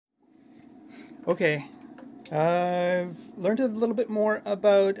Okay, I've learned a little bit more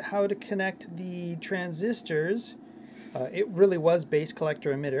about how to connect the transistors. It really was base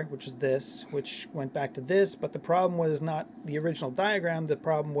collector emitter, which is this, which went back to this, but the problem was not the original diagram, the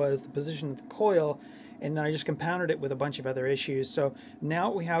problem was the position of the coil, and then I just compounded it with a bunch of other issues. So now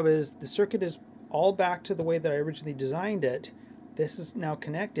what we have is the circuit is all back to the way that I originally designed it. This is now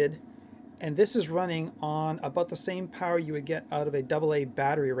connected, and this is running on about the same power you would get out of a AA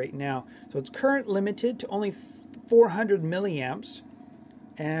battery right now. So it's current limited to only 400 milliamps,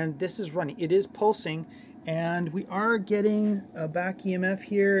 and this is running. It is pulsing, and we are getting a back EMF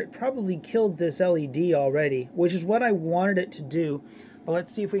here. It probably killed this LED already, which is what I wanted it to do. But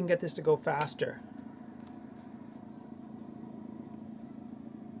let's see if we can get this to go faster.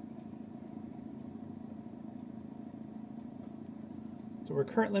 So we're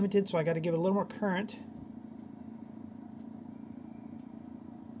current limited, so I got to give it a little more current.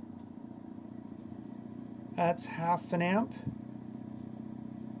 That's half an amp.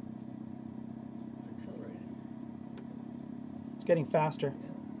 It's accelerating. It's getting faster.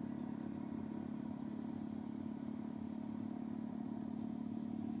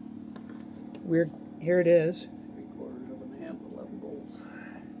 Weird. Here it is. 3/4 of an amp, 11 volts.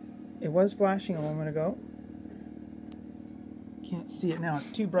 It was flashing a moment ago. Can't see it now. It's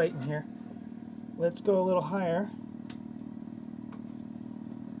too bright in here. Let's go a little higher.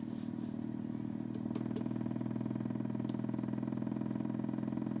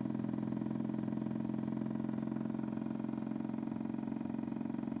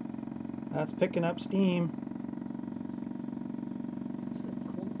 That's picking up steam.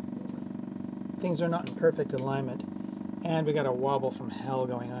 Things are not in perfect alignment. And we got a wobble from hell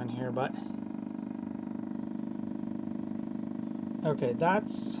going on here, but okay,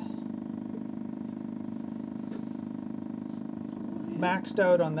 that's maxed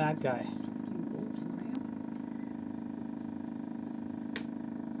out on that guy.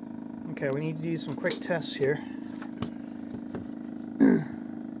 Okay, we need to do some quick tests here.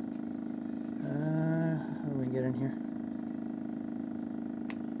 How do we get in here?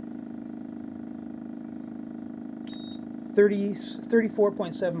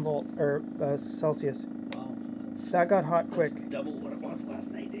 34.7 volt or Celsius. Wow. That got hot quick. Double what it was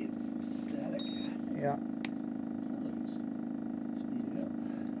last night, Dave. Static. Yeah. Speed it up.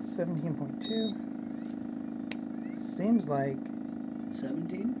 17.2. Seems like.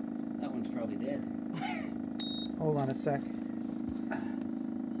 17? That one's probably dead. Hold on a sec.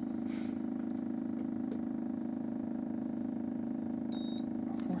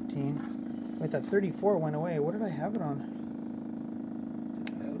 Wait, that 34 went away. What did I have it on?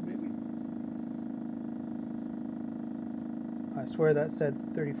 Diode, maybe? I swear that said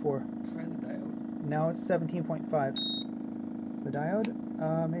 34. Try the diode. Now it's 17.5. The diode?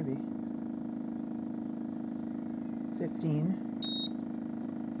 Maybe. 15.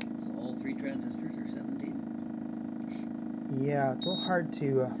 So all 3 transistors are 17? Yeah, it's a little hard to...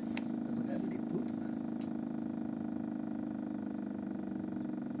 Does it have any poop?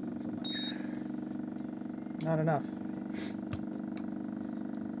 Not so much. Not enough.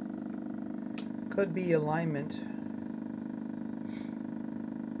 Could be alignment.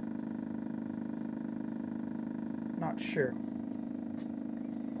 Not sure.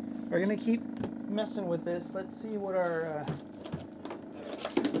 We're gonna keep messing with this. Let's see what our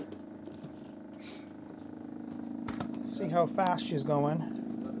see how fast she's going.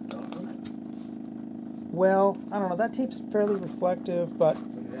 Well, I don't know. That tape's fairly reflective, but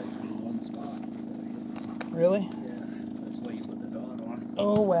really? Yeah, that's why you put the dot on.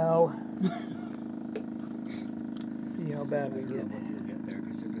 Oh well. See how bad we get. You'll get there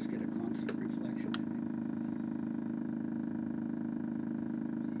because you'll just get a constant reflection.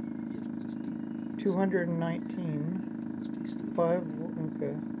 It'll just be 219. 5.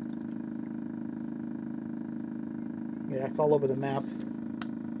 Okay. Yeah, that's all over the map.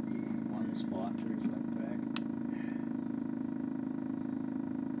 One spot to reflect back.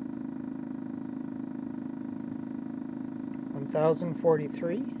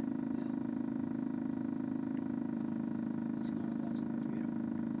 1043.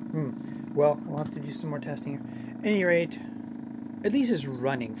 Well, we'll have to do some more testing here. At any rate, at least it's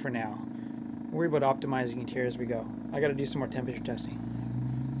running for now. We'll worry about optimizing it here as we go. I got to do some more temperature testing.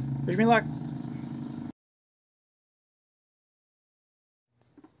 Wish me luck.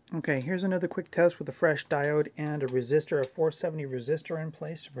 Okay, here's another quick test with a fresh diode and a resistor, a 470 resistor in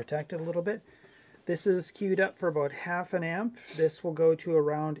place to protect it a little bit. This is queued up for about half an amp. This will go to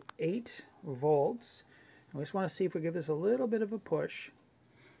around 8 volts. I just want to see if we give this a little bit of a push.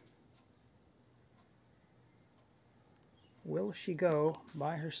 Will she go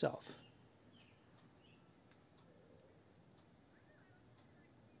by herself?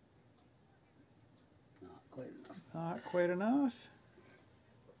 Not quite enough.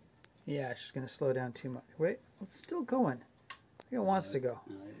 Yeah, she's going to slow down too much. Wait, it's still going. I think it wants to go.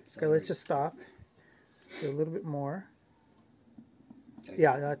 Okay, let's just stop. Do a little bit more.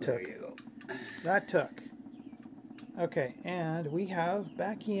 Yeah, that took. There you go. That took. Okay, and we have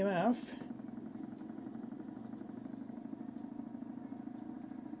back EMF.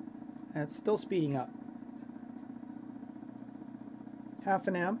 And it's still speeding up.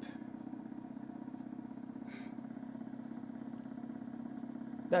 0.5 amp.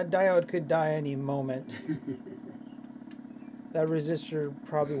 That diode could die any moment. That resistor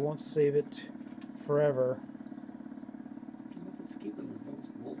probably won't save it forever. If it's keeping the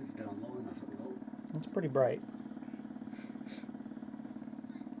voltage down low enough, it will. It's pretty bright.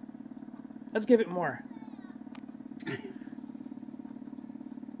 Let's give it more.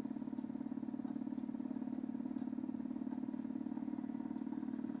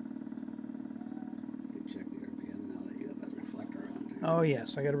 Check the RPM now that you have that reflector on. Oh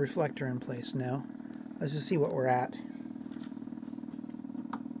yes, I got a reflector in place now. Let's just see what we're at.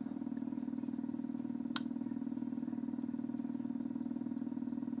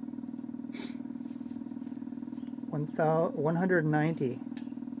 $190. 190.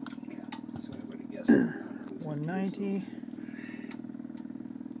 Yeah, that's what I would have guessed. 190.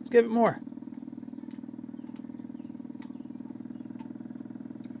 Let's give it more.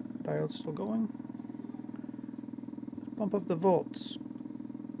 Diode's still going. Bump up the volts.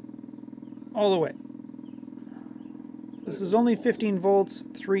 All the way. This is only 15 volts,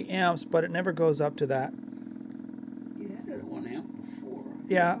 3 amps, but it never goes up to that. You had it at 1 amp before.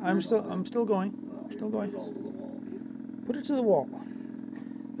 Yeah, I'm still going. Still going. Put it to the wall.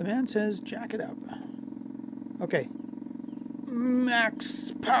 The man says, jack it up. Okay.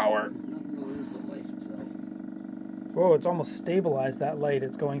 Max power. Nothing to lose but life itself. Whoa, it's almost stabilized that light.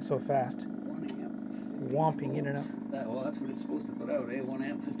 It's going so fast. 1 amp. Whomping in and out. Well, that's what it's supposed to put out, eh? 1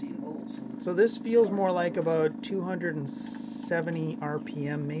 amp, 15 volts. So this feels more like about 270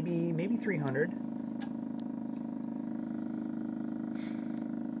 RPM, maybe 300.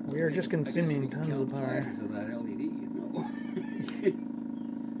 We are just consuming tons of power. Flashes of that LED, you know.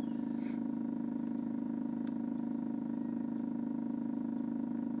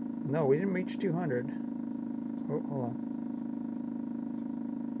 No, we didn't reach 200. Oh, hold on.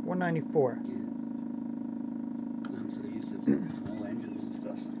 194. Yeah. I'm so used to small engines and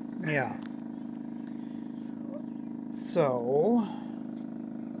stuff. Yeah. So,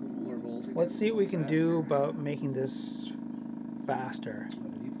 More voltage. let's see what we can do about making this faster.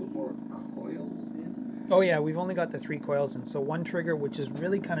 Did you put more coils in? Oh yeah, we've only got the 3 coils in, so one trigger, which is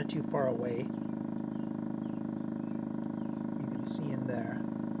really kind of too far away. You can see in there.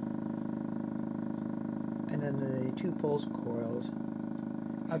 And then the 2 pulse coils.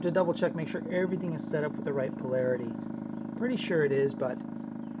 I have to double check, make sure everything is set up with the right polarity. Pretty sure it is, but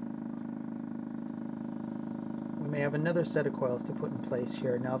we may have another set of coils to put in place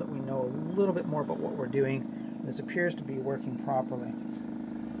here now that we know a little bit more about what we're doing. This appears to be working properly.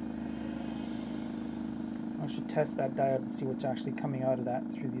 I should test that diode and see what's actually coming out of that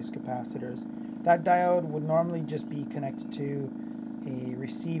through these capacitors. That diode would normally just be connected to a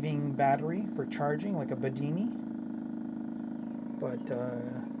receiving battery for charging, like a Bedini. But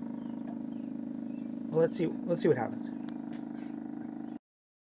well, let's see what happens.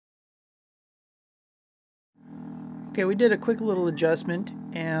 Okay, we did a quick little adjustment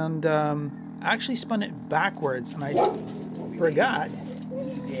and actually spun it backwards, and I forgot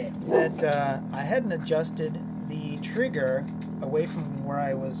that I hadn't adjusted the trigger away from where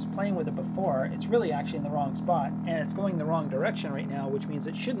I was playing with it before. It's really actually in the wrong spot, and it's going the wrong direction right now, which means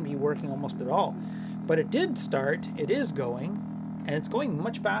it shouldn't be working almost at all. But it did start, it is going, and it's going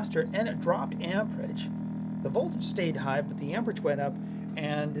much faster, and it dropped amperage. The voltage stayed high, but the amperage went up,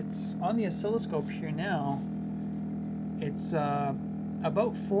 and it's on the oscilloscope here now. It's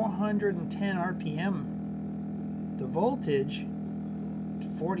about 410 RPM. The voltage,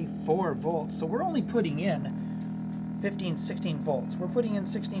 44 volts. So we're only putting in 15, 16 volts. We're putting in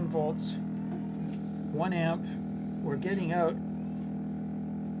 16 volts, 1 amp. We're getting out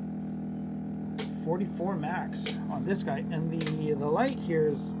 44 max on this guy. And the light here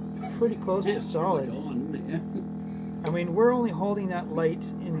is pretty close to solid. I mean, we're only holding that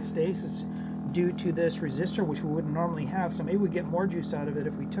light in stasis due to this resistor, which we wouldn't normally have, so maybe we get more juice out of it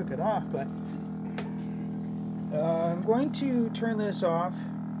if we took it off. But I'm going to turn this off,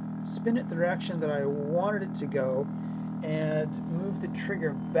 spin it the direction that I wanted it to go, and move the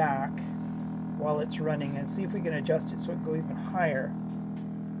trigger back while it's running and see if we can adjust it so it can go even higher.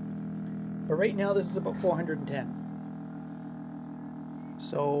 But right now this is about 410.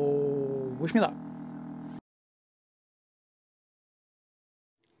 So wish me luck.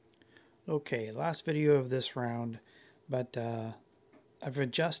 Okay, last video of this round, but I've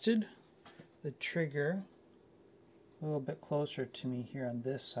adjusted the trigger a little bit closer to me here on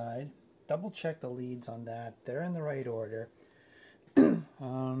this side. Double check the leads on that. They're in the right order.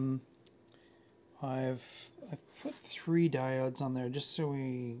 I've put 3 diodes on there just so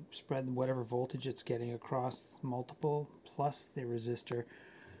we spread whatever voltage it's getting across multiple, plus the resistor.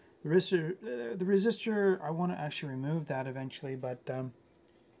 The resistor, I want to actually remove that eventually, but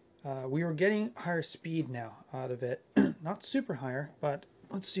we were getting higher speed now out of it. Not super higher, but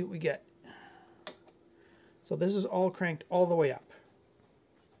let's see what we get. So this is all cranked all the way up.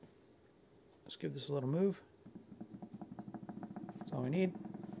 Let's give this a little move. That's all we need.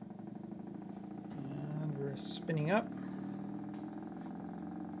 And we're spinning up.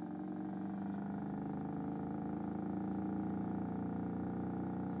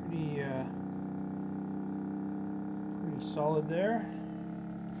 Pretty solid there.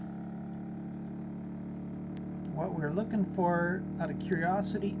 What we're looking for out of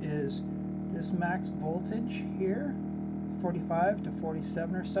curiosity is this max voltage here, 45 to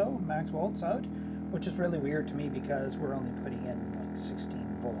 47 or so max volts out, which is really weird to me because we're only putting in like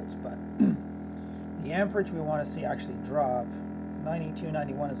 16 volts, but the amperage we want to see actually drop. 92,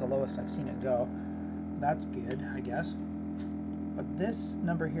 91 is the lowest I've seen it go. That's good, I guess. But this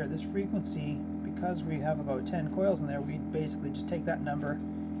number here, this frequency, because we have about 10 coils in there, we basically just take that number,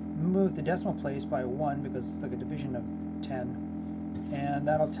 move the decimal place by 1 because it's like a division of 10, and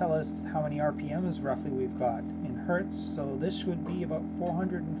that'll tell us how many RPMs roughly we've got in hertz. So this would be about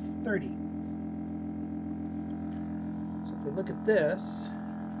 430. So if we look at this,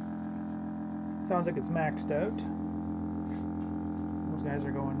 it sounds like it's maxed out. Those guys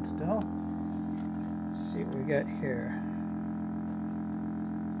are going still. Let's see what we get here.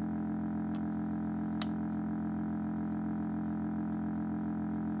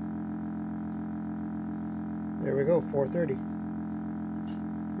 There we go, 430.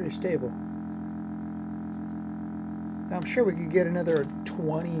 Pretty stable. Now I'm sure we could get another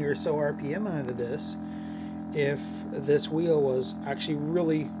 20 or so RPM out of this if this wheel was actually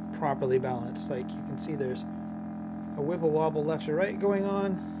really properly balanced. Like you can see there's a wibble wobble left or right going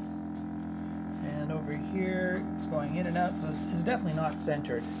on, and over here it's going in and out, so it's definitely not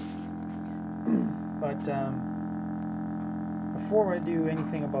centered. But before I do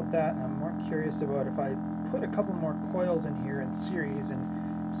anything about that, I'm more curious about if I put a couple more coils in here in series and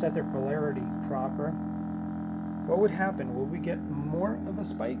set their polarity proper, what would happen? Will we get more of a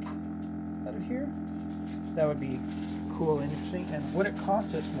spike out of here? That would be cool, interesting, and would it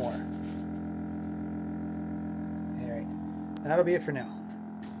cost us more? Alright, that'll be it for now.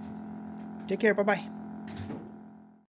 Take care, bye-bye.